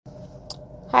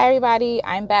Hi everybody,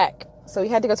 I'm back. So we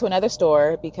had to go to another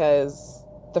store because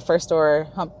the first store,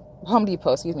 Home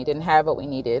Depot, didn't have what we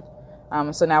needed.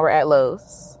 So now we're at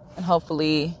Lowe's, and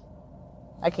hopefully,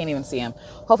 I can't even see him.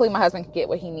 Hopefully my husband can get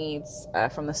what he needs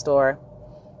from the store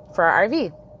for our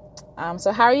RV.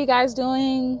 So how are you guys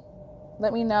doing?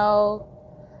 Let me know.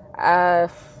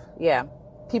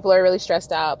 People are really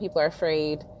stressed out. People are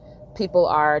afraid. People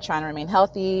are trying to remain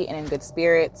healthy and in good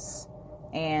spirits,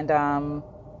 and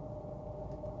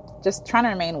just trying to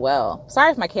remain well.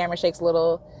 Sorry if my camera shakes a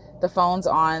little. The phone's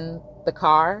on the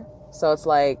car, so it's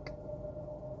like,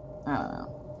 I don't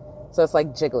know. So it's like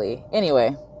jiggly.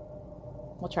 Anyway,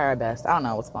 we'll try our best. I don't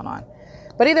know what's going on.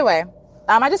 But either way,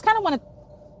 I just kind of want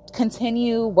to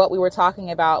continue what we were talking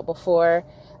about before,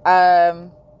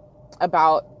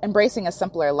 about embracing a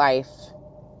simpler life.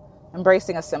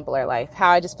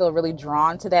 How I just feel really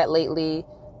drawn to that lately,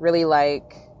 really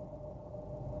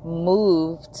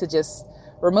moved to just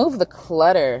remove the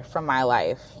clutter from my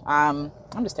life. I'm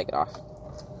just take it off.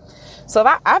 So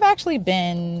I've actually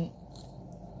been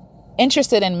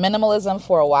interested in minimalism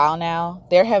for a while now.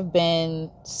 There have been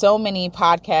so many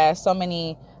podcasts, so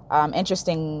many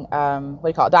interesting,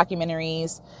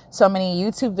 documentaries, so many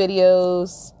YouTube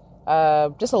videos,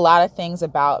 just a lot of things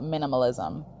about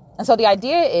minimalism. And so the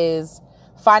idea is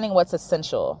finding what's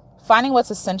essential,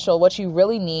 what you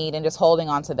really need, and just holding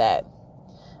on to that.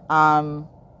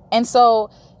 And so,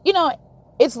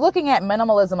 it's looking at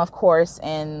minimalism, of course,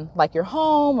 in your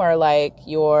home or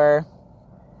your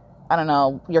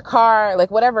car,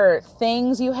 whatever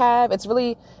things you have. It's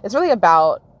really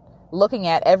about looking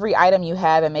at every item you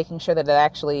have and making sure that it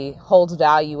actually holds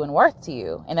value and worth to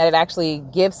you, and that it actually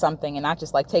gives something and not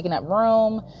just taking up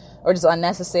room or just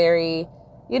unnecessary,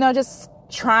 just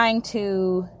trying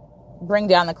to bring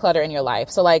down the clutter in your life.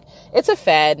 So it's a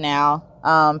fad now,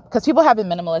 because people have been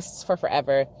minimalists for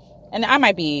forever. And I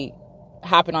might be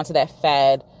hopping onto that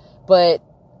fad, but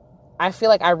I feel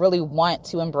like I really want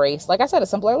to embrace, like I said, a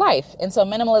simpler life. And so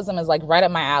minimalism is right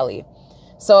up my alley.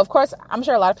 So of course, I'm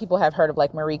sure a lot of people have heard of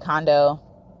Marie Kondo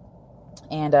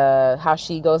and how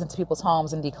she goes into people's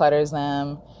homes and declutters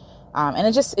them. And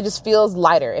it just feels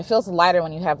lighter. It feels lighter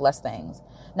when you have less things.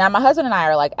 Now, my husband and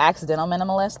I are accidental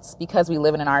minimalists because we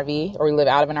live in an RV, or we live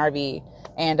out of an RV.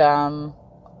 And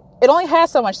it only has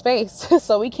so much space,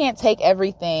 so we can't take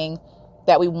everything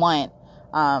that we want.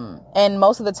 And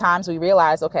most of the times we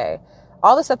realize, okay,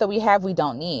 all the stuff that we have, we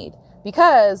don't need,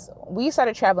 because we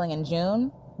started traveling in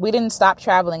June. We didn't stop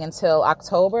traveling until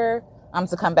October,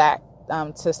 to come back,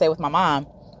 to stay with my mom.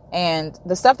 And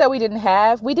the stuff that we didn't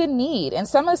have, we didn't need. And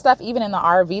some of the stuff, even in the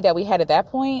RV that we had at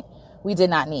that point, we did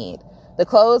not need. The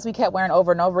clothes we kept wearing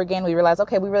over and over again, we realized,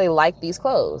 okay, we really like these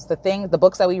clothes. The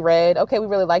books that we read, okay, we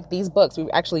really like these books. We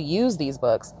actually use these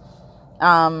books.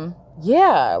 Also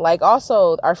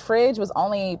our fridge was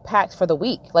only packed for the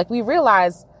week. We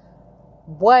realized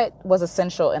what was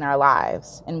essential in our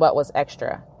lives and what was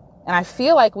extra. And I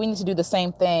feel like we need to do the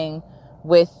same thing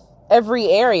with every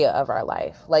area of our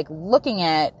life. Looking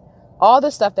at all the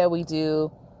stuff that we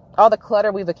do, all the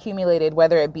clutter we've accumulated,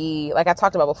 whether it be, I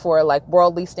talked about before,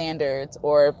 worldly standards,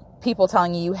 or people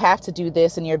telling you have to do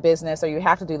this in your business, or you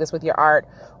have to do this with your art,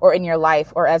 or in your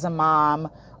life, or as a mom,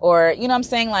 or, I'm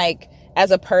saying,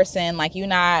 as a person, you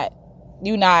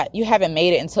haven't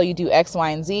made it until you do X, Y,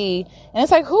 and Z. And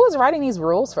it's who is writing these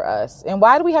rules for us? And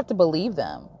why do we have to believe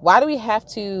them? Why do we have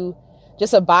to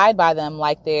just abide by them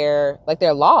like they're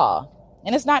law?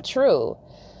 And it's not true.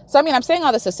 So, I'm saying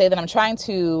all this to say that I'm trying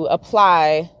to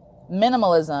apply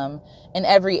minimalism in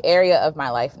every area of my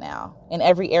life now,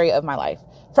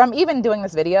 From even doing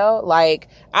this video,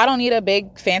 I don't need a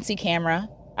big fancy camera.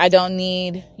 I don't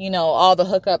need, all the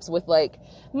hookups with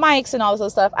mics and all this other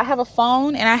stuff. I have a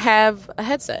phone and I have a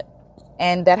headset,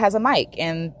 and that has a mic,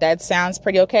 and that sounds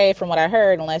pretty okay from what I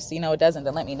heard. Unless, it doesn't,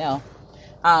 then let me know.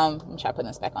 I'm trying to put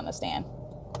this back on the stand.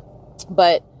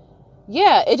 But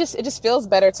yeah, it just feels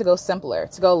better to go simpler,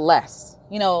 to go less.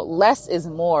 Less is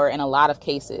more in a lot of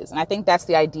cases. And I think that's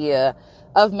the idea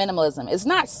of minimalism. It's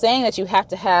not saying that you have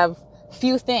to have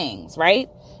few things, right?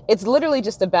 It's literally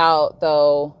just about,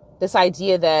 though, this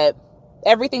idea that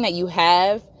everything that you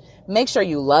have, make sure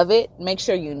you love it, make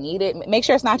sure you need it, make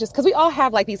sure it's not just, because we all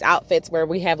have these outfits where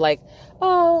we have I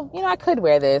could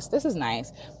wear this. This is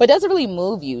nice. But does it really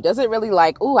move you? Does it really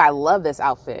ooh, I love this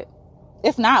outfit?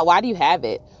 If not, why do you have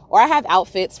it? Or I have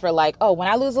outfits for when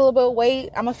I lose a little bit of weight,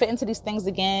 I'm going to fit into these things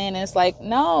again. And it's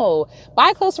no,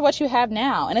 buy clothes for what you have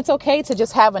now. And it's okay to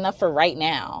just have enough for right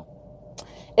now.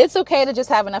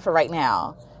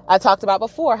 I talked about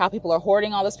before how people are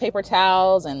hoarding all this paper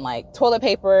towels and like toilet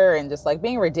paper and just like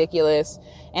being ridiculous,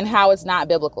 and how it's not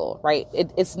biblical, right?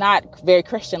 It's not very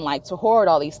Christian-like to hoard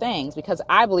all these things, because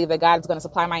I believe that God is going to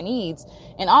supply my needs.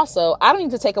 And also, I don't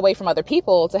need to take away from other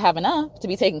people to have enough to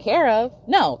be taken care of.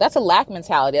 No, that's a lack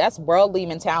mentality. That's worldly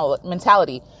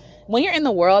mentality. When you're in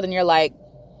the world and you're like,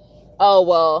 oh,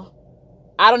 well,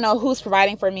 I don't know who's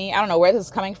providing for me. I don't know where this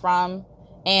is coming from.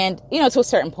 And, you know, to a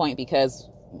certain point, because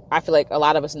I feel like a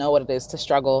lot of us know what it is to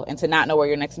struggle and to not know where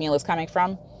your next meal is coming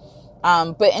from.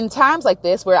 But in times like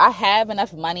this, where I have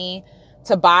enough money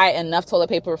to buy enough toilet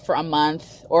paper for a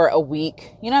month or a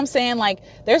week, you know what I'm saying? Like,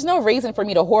 there's no reason for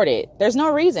me to hoard it. There's no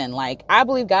reason. Like, I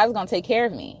believe God's going to take care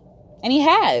of me. And he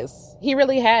has. He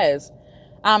really has.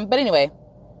 But anyway,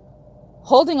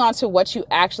 holding on to what you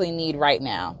actually need right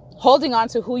now. Holding on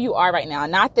to who you are right now.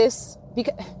 Not this,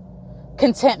 because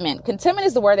contentment. Contentment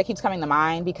is the word that keeps coming to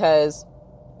mind, because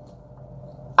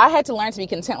I had to learn to be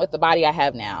content with the body I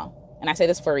have now. And I say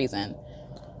this for a reason.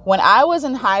 When I was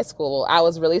in high school, I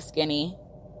was really skinny.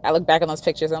 I look back on those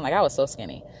pictures and I'm like, I was so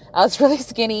skinny. I was really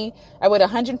skinny. I weighed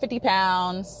 150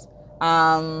 pounds.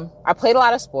 I played a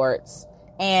lot of sports,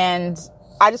 and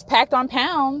I just packed on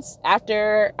pounds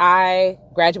after I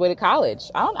graduated college.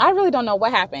 I really don't know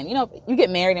what happened. You know, you get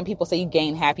married and people say you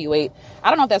gain happy weight. I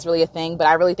don't know if that's really a thing, but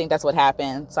I really think that's what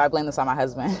happened. So I blame this on my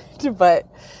husband. But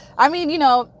I mean, you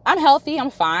know, I'm healthy.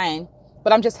 I'm fine.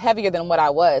 But I'm just heavier than what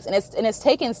I was. And it's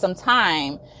taken some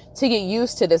time to get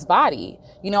used to this body.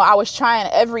 You know, I was trying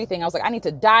everything. I was like, I need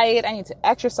to diet. I need to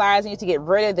exercise. I need to get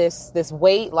rid of this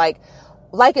weight. Like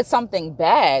it's something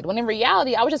bad. When in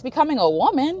reality, I was just becoming a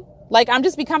woman. Like, I'm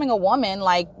just becoming a woman.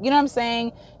 Like, you know what I'm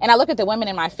saying? And I look at the women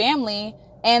in my family,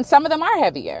 and some of them are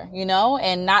heavier, you know,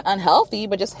 and not unhealthy,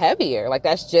 but just heavier. Like,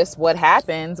 that's just what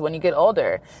happens when you get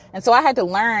older. And so I had to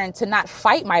learn to not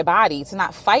fight my body, to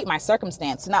not fight my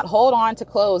circumstance, to not hold on to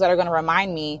clothes that are going to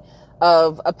remind me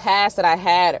of a past that I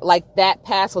had. Like, that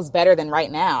past was better than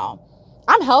right now.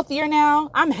 I'm healthier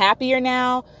now. I'm happier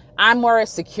now. I'm more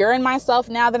secure in myself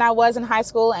now than I was in high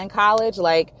school and college.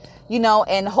 Like, you know,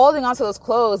 and holding on to those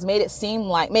clothes made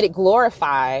it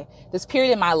glorify this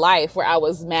period in my life where I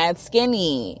was mad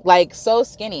skinny, like so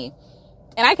skinny.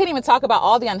 And I can't even talk about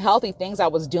all the unhealthy things I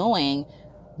was doing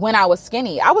when I was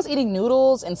skinny. I was eating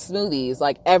noodles and smoothies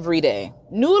like every day.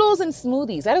 Noodles and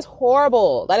smoothies. That is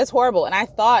horrible. That is horrible. And I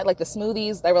thought like the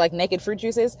smoothies, they were like naked fruit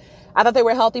juices. I thought they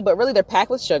were healthy, but really they're packed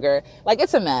with sugar. Like,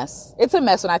 it's a mess. It's a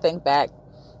mess when I think back.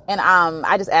 And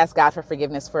I just asked God for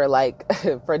forgiveness for like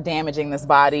for damaging this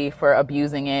body, for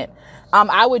abusing it.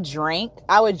 I would drink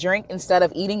instead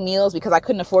of eating meals because I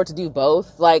couldn't afford to do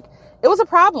both. Like, it was a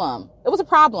problem.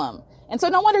 And so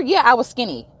no wonder, yeah, I was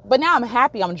skinny, but now I'm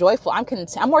happy. I'm joyful. I'm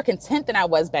more content than I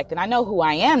was back then. I know who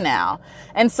I am now.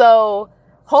 And so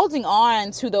holding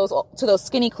on to those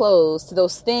skinny clothes, to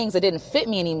those things that didn't fit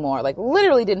me anymore, like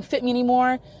literally didn't fit me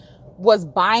anymore, was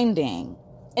binding.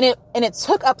 And it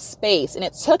took up space, and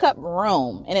it took up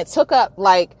room, and it took up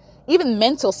like even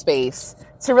mental space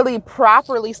to really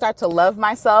properly start to love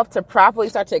myself, to properly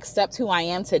start to accept who I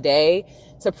am today,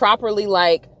 to properly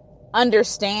like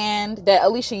understand that,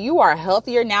 Alicia, you are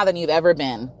healthier now than you've ever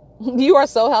been. You are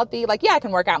so healthy. Like, yeah, I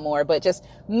can work out more, but just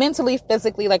mentally,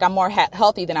 physically, like I'm more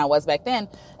healthy than I was back then.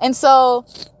 And so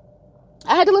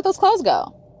I had to let those clothes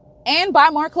go and buy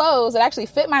more clothes that actually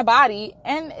fit my body.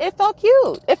 And it felt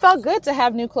cute. It felt good to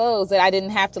have new clothes that I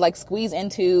didn't have to like squeeze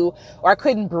into, or I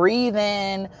couldn't breathe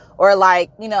in, or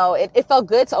like, you know, it felt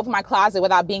good to open my closet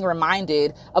without being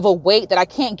reminded of a weight that I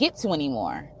can't get to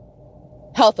anymore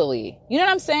healthily. You know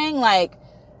what I'm saying? Like,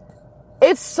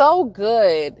 it's so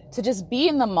good to just be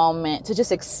in the moment, to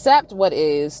just accept what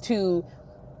is, to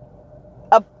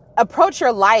approach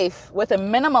your life with a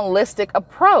minimalistic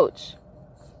approach.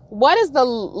 What is the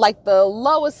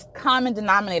lowest common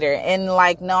denominator? And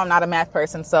like, no, I'm not a math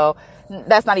person, so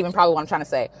that's not even probably what I'm trying to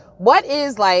say. What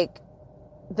is like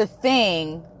the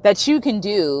thing that you can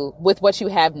do with what you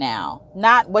have now?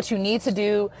 Not what you need to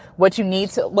do, what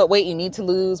weight you need to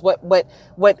lose, what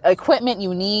equipment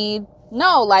you need.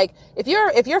 No, like if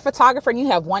you're a photographer and you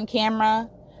have one camera,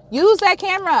 use that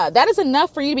camera. That is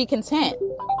enough for you to be content.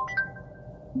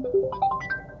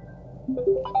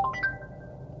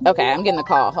 Okay, I'm getting a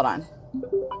call. Much.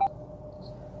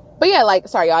 But yeah, like,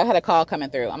 sorry, y'all, I had a call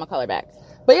coming through. I'm gonna call her back.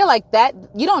 But yeah, like that,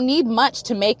 you don't need much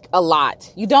to make a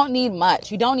lot. You don't need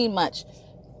much.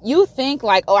 You think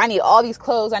like, oh, I need all these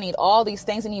clothes, I need all these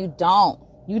things, and you don't.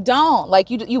 Like,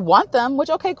 you want them,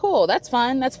 which, okay, cool. That's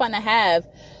fun. That's fun to have.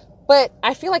 But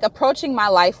I feel like approaching my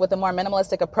life with a more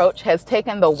minimalistic approach has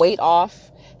taken the weight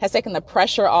off, has taken the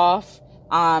pressure off,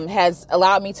 has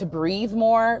allowed me to breathe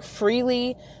more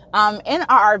freely, In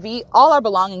our RV, all our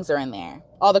belongings are in there.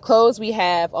 All the clothes we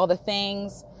have, all the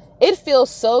things. It feels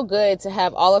so good to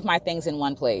have all of my things in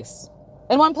one place.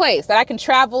 In one place that I can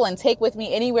travel and take with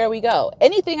me anywhere we go.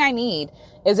 Anything I need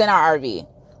is in our RV.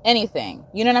 Anything.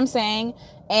 You know what I'm saying?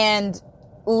 And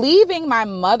leaving my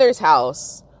mother's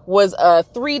house was a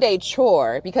 3-day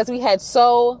chore because we had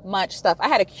so much stuff. I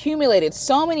had accumulated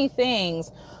so many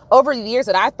things over the years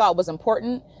that I thought was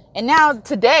important. And now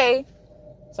today,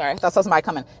 sorry, I thought somebody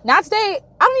coming. Now today,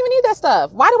 I don't even need that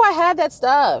stuff. Why do I have that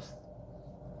stuff?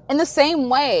 In the same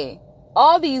way,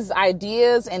 all these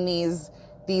ideas and these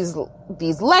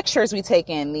lectures we take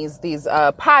in, these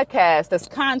podcasts, this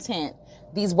content,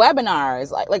 these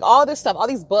webinars, like all this stuff, all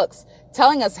these books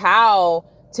telling us how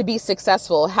to be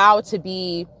successful, how to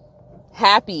be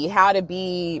happy, how to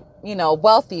be,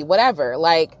 wealthy, whatever.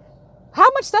 Like, how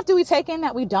much stuff do we take in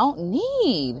that we don't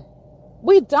need?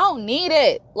 We don't need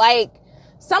it. Like,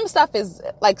 some stuff is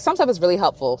really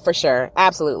helpful for sure.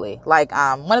 Absolutely. Like,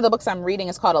 one of the books I'm reading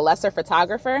is called A Lesser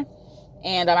Photographer.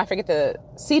 And I forget the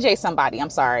CJ somebody. I'm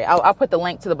sorry. I'll put the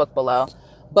link to the book below.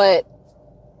 But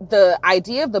the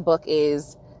idea of the book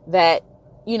is that,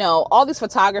 all these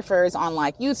photographers on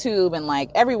like YouTube and like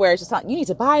everywhere is just telling you need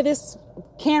to buy this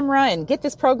camera and get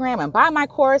this program and buy my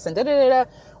course and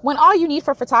when all you need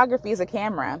for photography is a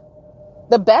camera.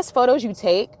 The best photos you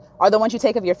take are the ones you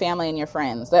take of your family and your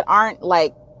friends that aren't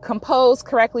like composed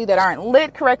correctly, that aren't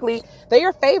lit correctly. They're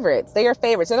your favorites. They're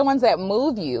the ones that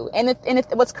move you. And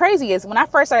what's crazy is when I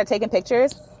first started taking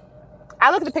pictures,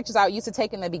 I look at the pictures I used to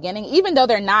take in the beginning, even though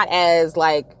they're not as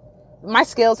like, my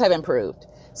skills have improved.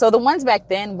 So the ones back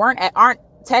then aren't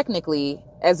technically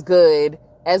as good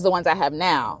as the ones I have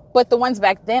now. But the ones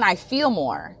back then I feel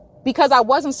more because I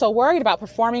wasn't so worried about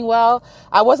performing well.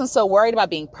 I wasn't so worried about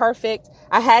being perfect.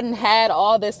 I hadn't had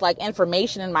all this like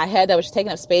information in my head that was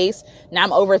taking up space. Now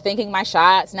I'm overthinking my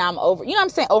shots. Now I'm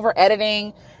over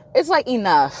editing. It's like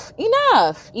enough.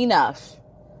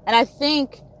 And I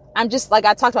think I'm just, like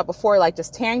I talked about before, like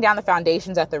just tearing down the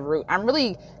foundations at the root. I'm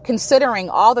really considering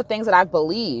all the things that I've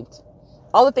believed,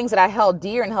 all the things that I held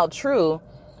dear and held true,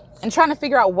 and trying to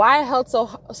figure out why I held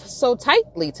so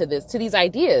tightly to these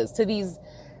ideas, to these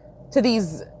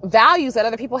values that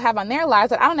other people have on their lives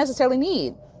that I don't necessarily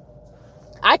need.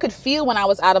 I could feel when I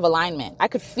was out of alignment. I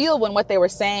could feel when what they were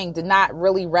saying did not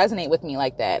really resonate with me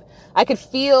like that. I could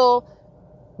feel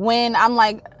when I'm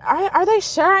like, are they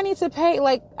sure I need to pay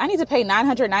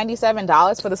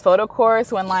 $997 for this photo course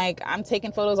when like I'm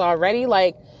taking photos already?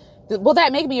 Like, will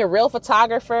that make me a real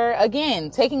photographer? Again,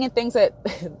 taking in things that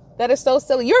is so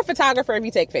silly. You're a photographer if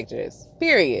you take pictures,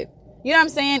 period. You know what I'm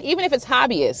saying? Even if it's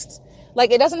hobbyist,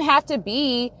 like it doesn't have to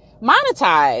be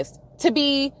monetized to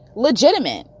be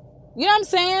legitimate. You know what I'm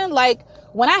saying? Like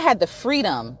when I had the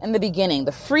freedom in the beginning,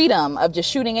 the freedom of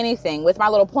just shooting anything with my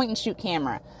little point and shoot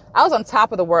camera, I was on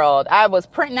top of the world. I was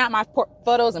printing out my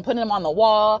photos and putting them on the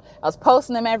wall. I was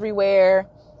posting them everywhere.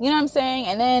 You know what I'm saying?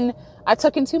 And then I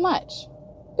took in too much.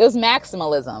 It was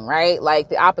maximalism, right? Like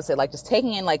the opposite, like just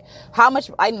taking in like how much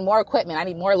I need more equipment. I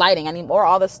need more lighting. I need more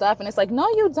all this stuff. And it's like, no,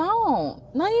 you don't.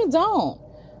 No, you don't.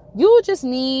 You just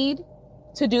need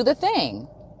to do the thing.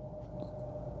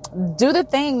 Do the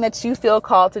thing that you feel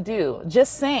called to do.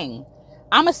 Just sing.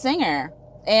 I'm a singer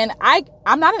and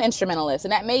I'm not an instrumentalist,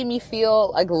 and that made me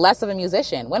feel like less of a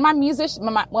musician. When my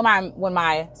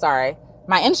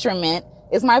instrument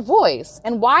is my voice.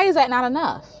 And why is that not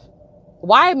enough?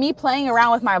 Why me playing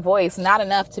around with my voice not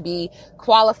enough to be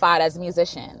qualified as a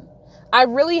musician? I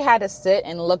really had to sit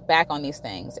and look back on these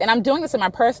things. And I'm doing this in my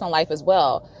personal life as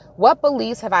well. What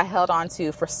beliefs have I held on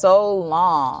to for so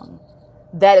long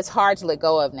that it's hard to let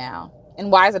go of now?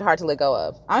 And why is it hard to let go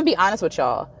of? I'm gonna be honest with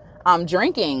y'all.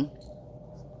 Drinking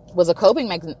was a coping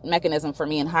mechanism for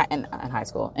me in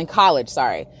college.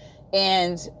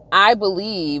 And I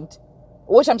believed,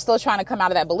 which I'm still trying to come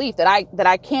out of that belief, that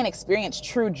I can't experience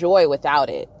true joy without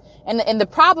it. And the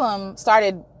problem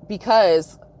started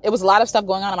because it was a lot of stuff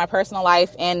going on in my personal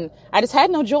life, and I just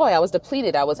had no joy. I was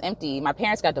depleted. I was empty. My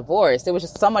parents got divorced. There was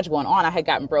just so much going on. I had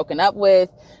gotten broken up with.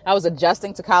 I was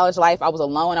adjusting to college life. I was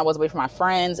alone. I was away from my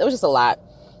friends. It was just a lot.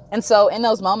 And so in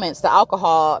those moments, the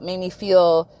alcohol made me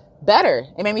feel better.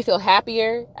 It made me feel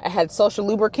happier. I had social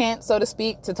lubricant, so to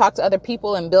speak, to talk to other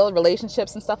people and build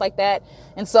relationships and stuff like that.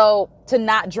 And so to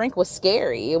not drink was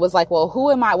scary. It was like, well,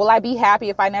 who am I? Will I be happy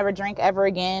if I never drink ever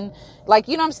again? Like,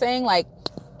 you know what I'm saying? Like,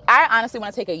 I honestly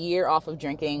want to take a year off of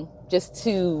drinking just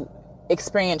to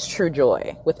experience true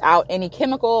joy without any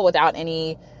chemical, without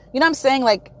any, you know what I'm saying?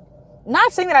 Like,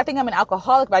 not saying that I think I'm an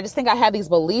alcoholic, but I just think I have these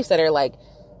beliefs that are like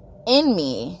in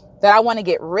me that I want to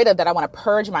get rid of, that I want to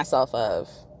purge myself of.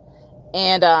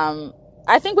 And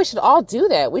I think we should all do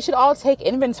that. We should all take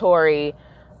inventory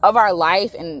of our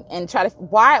life and try to,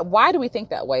 why do we think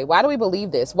that way? Why do we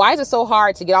believe this? Why is it so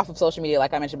hard to get off of social media,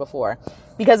 like I mentioned before?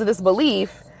 Because of this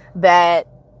belief that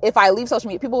if I leave social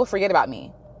media, people will forget about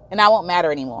me and I won't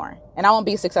matter anymore and I won't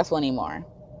be successful anymore.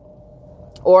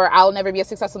 Or I'll never be a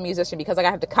successful musician because I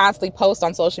have to constantly post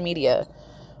on social media.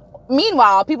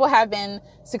 Meanwhile, people have been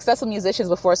successful musicians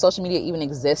before social media even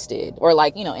existed, or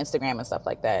like, Instagram and stuff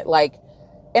like that. Like,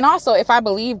 and also if I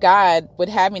believe God would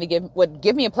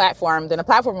give me a platform, then a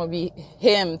platform would be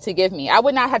him to give me. I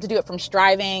would not have to do it from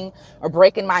striving or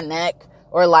breaking my neck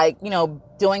or like,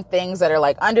 doing things that are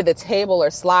like under the table or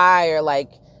sly or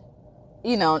like,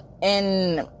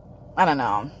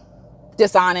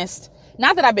 dishonest.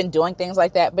 Not that I've been doing things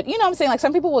like that, but what I'm saying? Like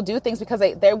some people will do things because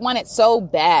they want it so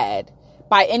bad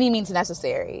by any means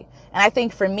necessary. And I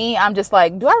think for me, I'm just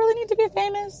like, do I really need to be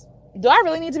famous? Do I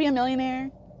really need to be a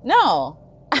millionaire? No,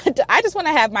 I just want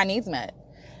to have my needs met.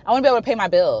 I want to be able to pay my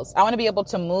bills. I want to be able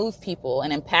to move people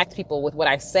and impact people with what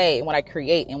I say and what I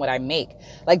create and what I make.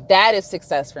 Like that is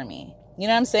success for me. You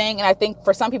know what I'm saying? And I think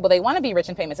for some people, they want to be rich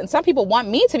and famous. And some people want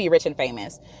me to be rich and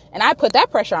famous. And I put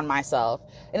that pressure on myself.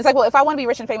 And it's like, well, if I want to be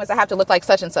rich and famous, I have to look like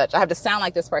such and such. I have to sound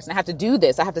like this person. I have to do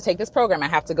this. I have to take this program. I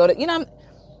have to go to,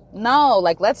 no,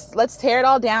 like let's tear it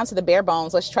all down to the bare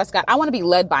bones. Let's trust God. I want to be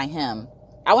led by him.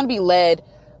 I want to be led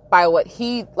by what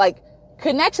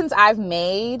connections I've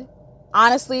made.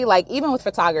 Honestly, like even with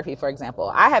photography, for example,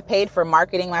 I have paid for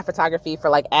marketing my photography for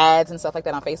like ads and stuff like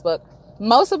that on Facebook.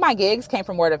 Most of my gigs came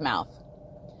from word of mouth.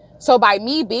 So by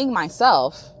me being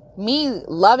myself, me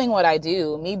loving what I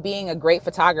do, me being a great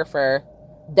photographer,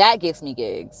 that gets me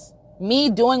gigs.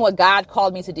 Me doing what God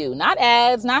called me to do, not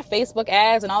ads, not Facebook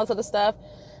ads and all this other stuff.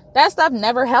 That stuff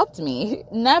never helped me.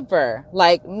 Never.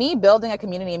 Like me building a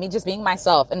community and me just being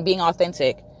myself and being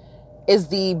authentic is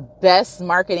the best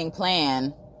marketing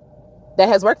plan that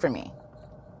has worked for me,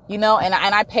 and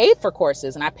I paid for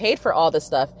courses and I paid for all this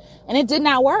stuff and it did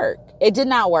not work. It did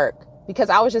not work because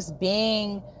I was just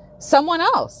being someone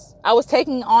else. I was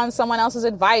taking on someone else's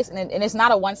advice and it's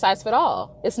not a one size fit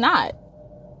all. It's not.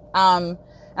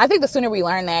 I think the sooner we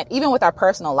learn that, even with our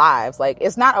personal lives, like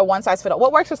it's not a one size fit all.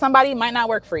 What works for somebody might not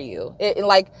work for you.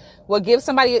 Like what gives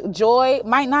somebody joy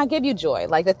might not give you joy.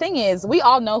 Like the thing is, we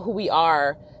all know who we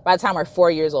are by the time we're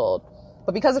 4 years old.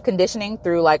 But because of conditioning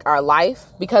through like our life,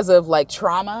 because of like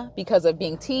trauma, because of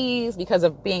being teased, because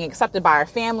of being accepted by our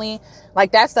family,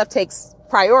 like that stuff takes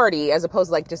priority as opposed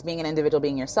to like just being an individual,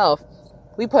 being yourself.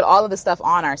 We put all of this stuff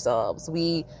on ourselves.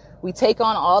 We take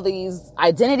on all these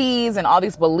identities and all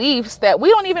these beliefs that we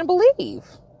don't even believe.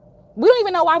 We don't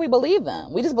even know why we believe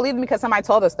them. We just believe them because somebody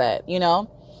told us that,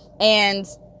 and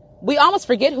we almost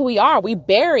forget who we are. We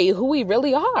bury who we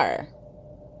really are.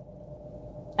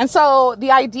 And so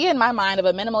the idea in my mind of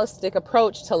a minimalistic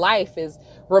approach to life is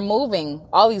removing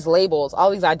all these labels, all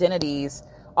these identities,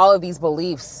 all of these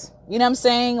beliefs. You know what I'm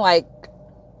saying? Like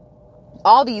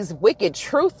all these wicked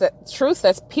truths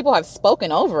that people have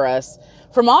spoken over us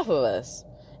from off of us,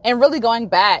 and really going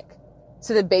back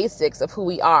to the basics of who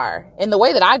we are. And the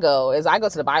way that I go is I go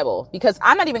to the Bible because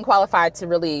I'm not even qualified to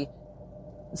really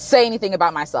say anything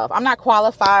about myself. I'm not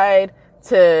qualified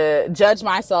to judge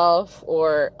myself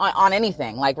or on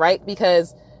anything, like, right?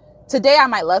 Because today I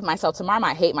might love myself, tomorrow I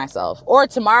might hate myself, or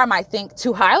tomorrow I might think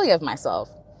too highly of myself.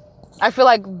 I feel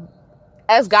like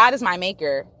as God is my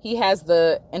maker, he has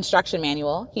the instruction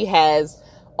manual. He has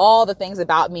all the things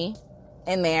about me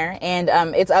in there. And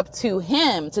it's up to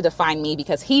him to define me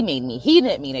because he made me. He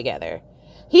knit me together.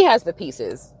 He has the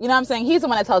pieces. You know what I'm saying? He's the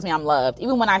one that tells me I'm loved,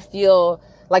 even when I feel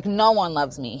like no one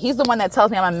loves me. He's the one that tells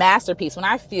me I'm a masterpiece when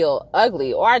I feel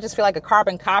ugly or I just feel like a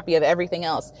carbon copy of everything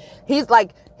else. He's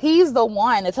the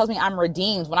one that tells me I'm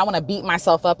redeemed when I want to beat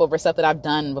myself up over stuff that I've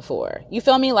done before. You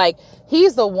feel me? Like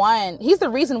he's the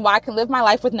reason why I can live my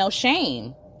life with no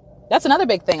shame. That's another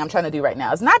big thing I'm trying to do right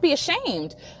now is not be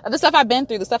ashamed of the stuff I've been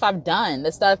through, the stuff I've done,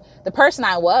 the person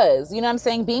I was, you know what I'm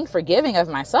saying? Being forgiving of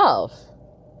myself.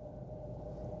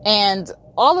 And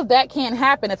all of that can't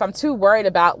happen if I'm too worried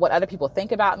about what other people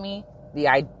think about me, the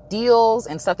ideals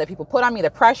and stuff that people put on me,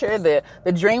 the pressure, the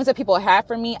dreams that people have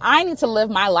for me. I need to live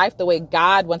my life the way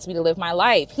God wants me to live my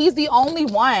life. He's the only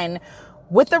one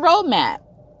with the roadmap.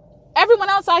 Everyone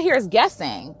else out here is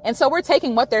guessing. And so we're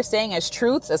taking what they're saying as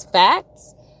truths, as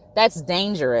facts. That's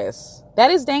dangerous. That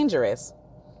is dangerous.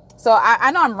 So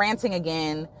I know I'm ranting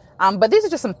again, but these are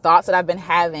just some thoughts that I've been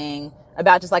having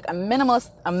about just like a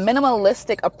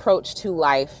minimalistic approach to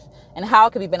life and how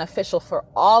it could be beneficial for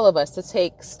all of us to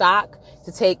take stock,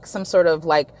 to take some sort of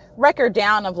like record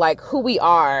down of like who we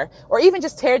are, or even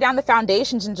just tear down the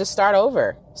foundations and just start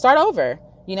over.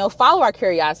 follow our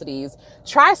curiosities,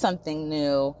 try something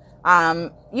new. You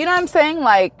know what I'm saying?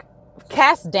 Like,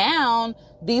 cast down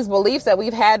these beliefs that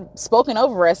we've had spoken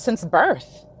over us since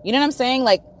birth. You know what I'm saying?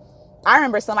 Like, I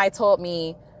remember somebody told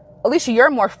me, Alicia, you're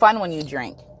more fun when you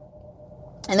drink.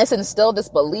 And this instilled this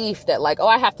belief that like, oh,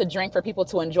 I have to drink for people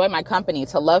to enjoy my company,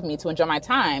 to love me, to enjoy my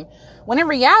time. When in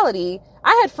reality,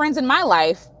 I had friends in my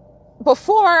life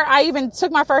before I even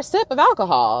took my first sip of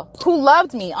alcohol who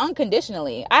loved me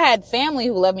unconditionally. I had family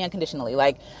who loved me unconditionally.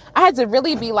 Like, I had to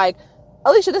really be like,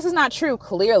 Alicia, this is not true,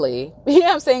 clearly. You know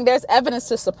what I'm saying? There's evidence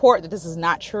to support that this is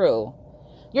not true.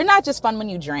 You're not just fun when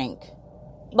you drink.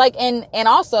 Like, and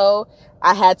also,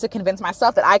 I had to convince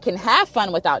myself that I can have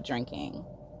fun without drinking.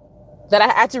 That I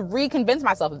had to reconvince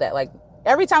myself of that. Like,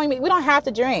 every time we meet, we don't have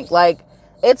to drink. Like,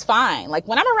 it's fine. Like,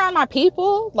 when I'm around my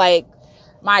people, like,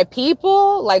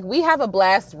 we have a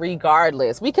blast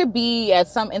regardless. We could be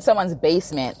in someone's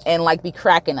basement and like be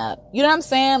cracking up. You know what I'm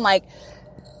saying? Like,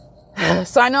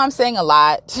 so I know I'm saying a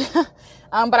lot,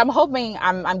 but I'm hoping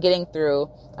I'm getting through.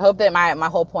 I hope that my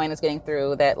whole point is getting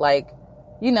through that, like,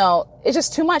 it's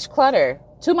just too much clutter,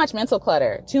 too much mental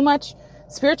clutter, too much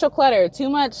spiritual clutter, too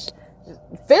much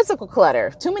physical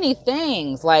clutter, too many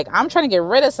things. Like, I'm trying to get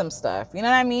rid of some stuff. You know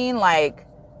what I mean? Like,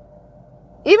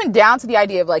 even down to the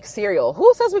idea of like cereal.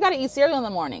 Who says we got to eat cereal in the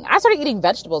morning? I started eating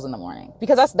vegetables in the morning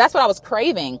because that's what I was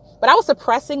craving, but I was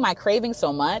suppressing my craving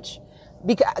so much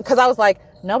because I was like,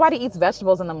 nobody eats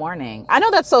vegetables in the morning. I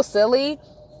know that's so silly,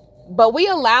 but we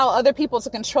allow other people to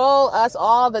control us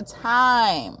all the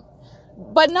time.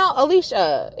 But no,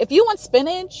 Alicia, if you want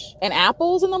spinach and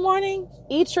apples in the morning,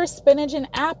 eat your spinach and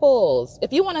apples.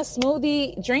 If you want a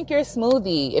smoothie, drink your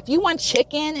smoothie. If you want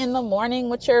chicken in the morning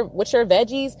with your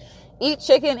veggies, eat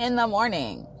chicken in the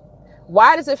morning.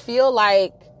 Why does it feel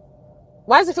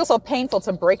so painful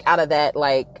to break out of that,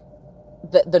 like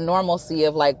the normalcy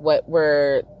of like what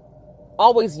we're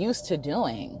always used to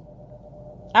doing?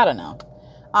 I don't know.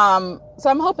 So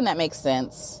I'm hoping that makes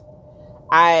sense.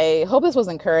 I hope this was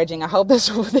encouraging. I hope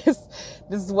this was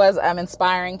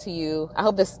inspiring to you. I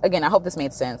hope this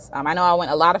made sense. I know I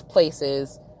went a lot of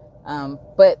places,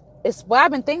 but it's what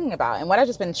I've been thinking about and what I've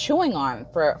just been chewing on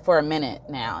for a minute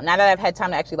now. Now that I've had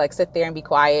time to actually like sit there and be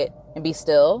quiet and be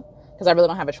still, because I really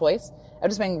don't have a choice. I've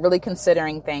just been really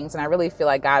considering things, and I really feel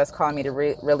like God is calling me to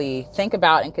really think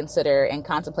about and consider and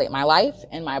contemplate my life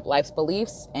and my life's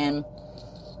beliefs, and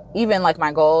even like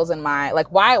my goals and my,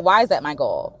 like, why is that my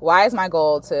goal? Why is my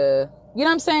goal to, you know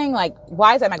what I'm saying? Like,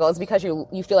 why is that my goal? It's because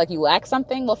you feel like you lack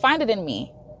something. Well, find it in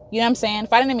me. You know what I'm saying?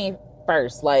 Find it in me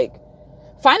first. Like,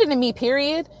 find it in me,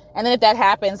 period. And then if that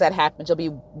happens, You'll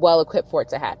be well equipped for it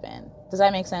to happen. Does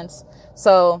that make sense?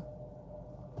 So,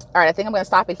 all right, I think I'm going to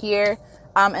stop it here.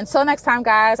 Until next time,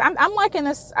 guys, I'm liking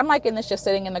this. I'm liking this, just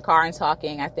sitting in the car and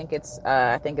talking. I think it's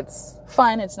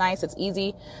fun. It's nice. It's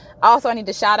easy. Also, I need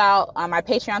to shout out my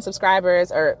Patreon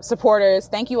subscribers or supporters.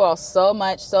 Thank you all so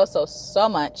much. So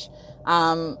much.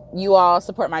 You all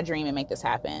support my dream and make this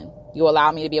happen. You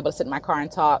allow me to be able to sit in my car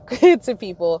and talk to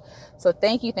people. So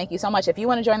thank you so much. If you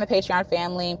want to join the Patreon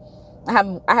family,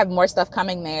 I have more stuff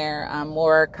coming there,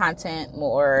 more content,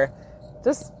 more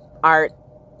just art,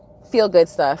 feel good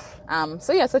stuff.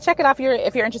 So check it out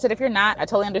if you're interested. If you're not, I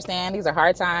totally understand. These are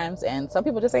hard times and some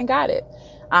people just ain't got it.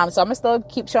 So I'm gonna still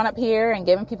keep showing up here and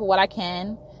giving people what I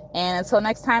can. And until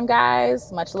next time,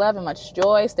 guys, much love and much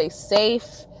joy. Stay safe.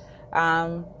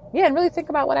 And really think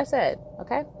about what I said.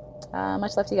 Okay.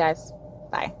 Much love to you guys.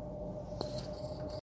 Bye.